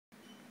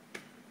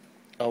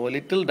our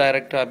little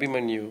director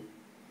Abhimanyu.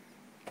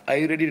 Are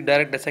you ready to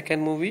direct the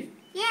second movie?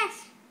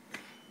 Yes.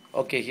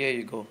 Okay, here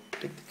you go.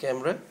 Take the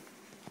camera.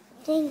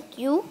 Thank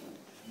you.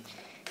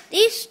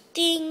 These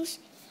things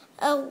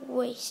are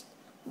waste,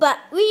 but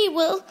we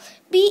will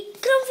be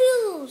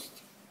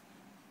confused.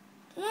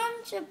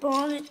 Once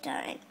upon a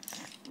time,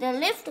 there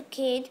lived a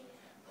kid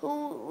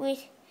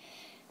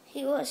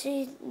he was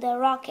in the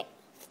rocket.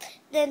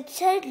 Then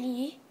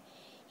suddenly,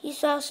 he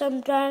saw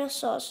some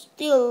dinosaurs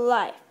still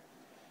alive.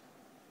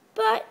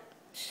 But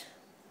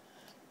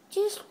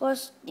this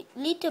was a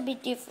little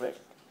bit different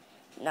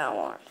now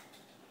on.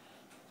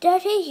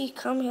 That day he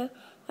come here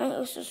when he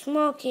was a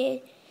small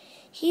kid.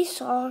 He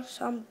saw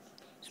some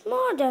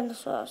small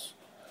dinosaurs.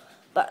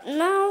 But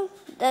now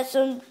there's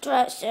some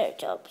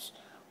triceratops.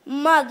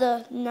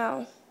 Mother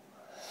now.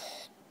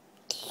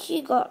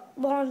 She got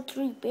born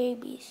 3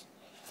 babies.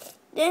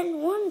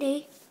 Then one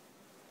day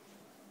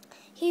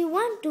he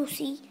went to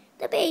see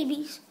the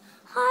babies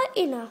high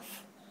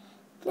enough.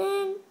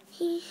 Then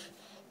he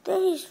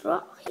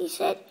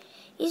said,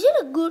 "Is it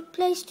a good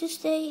place to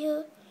stay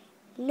here?"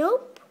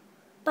 "Nope,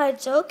 but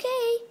it's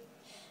okay."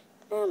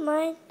 "Never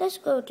mind, let's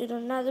go to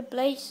another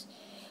place."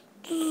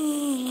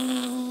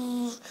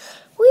 Wee,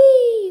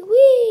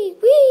 wee,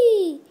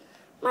 wee!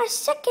 My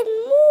second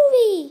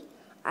movie!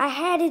 I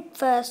had it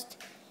first.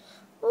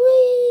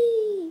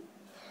 Wee!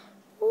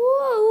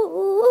 Whoa!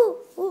 Whoa!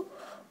 Whoa!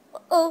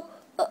 Uh-oh!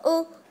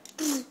 Uh-oh!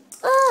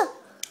 Ah!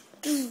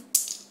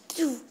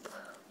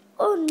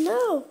 Oh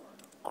no!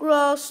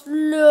 Cross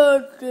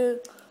landing!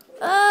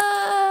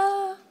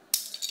 Ah!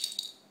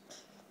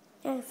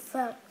 I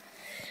fell.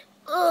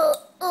 Oh!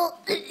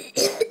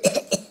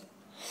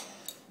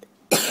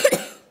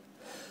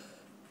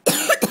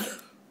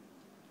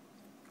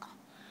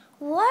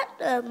 What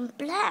a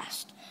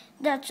blast!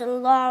 That's a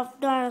lot of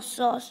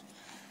dinosaurs.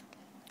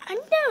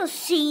 I've never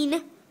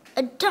seen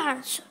a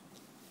dinosaur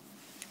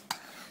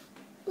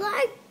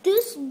like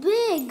this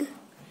big.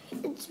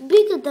 It's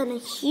bigger than a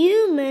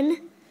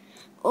human.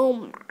 Oh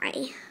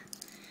my.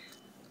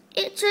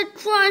 It's a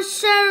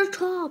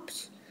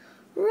triceratops.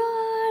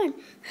 Run!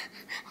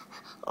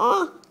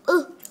 Oh,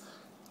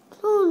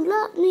 don't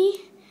let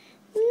me.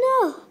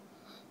 No.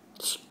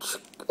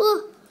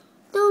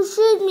 Don't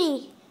shoot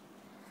me.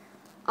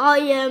 I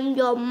am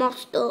your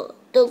master,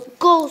 the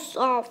ghost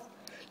of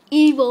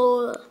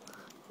evil.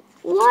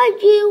 Why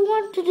do you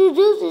want to do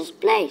this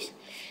place?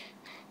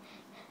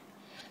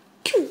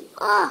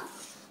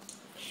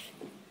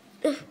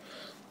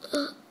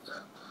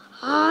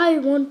 I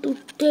want to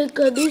take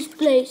this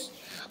place.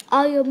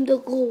 I am the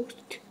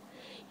ghost.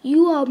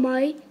 You are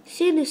my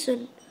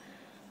citizen,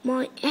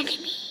 my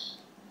enemy.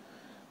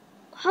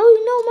 How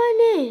you know my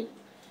name?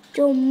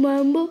 Don't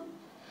remember?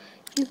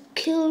 You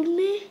killed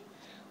me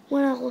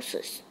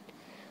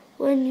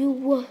when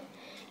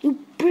you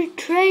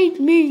betrayed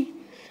me.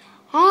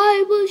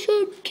 I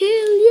should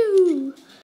kill you.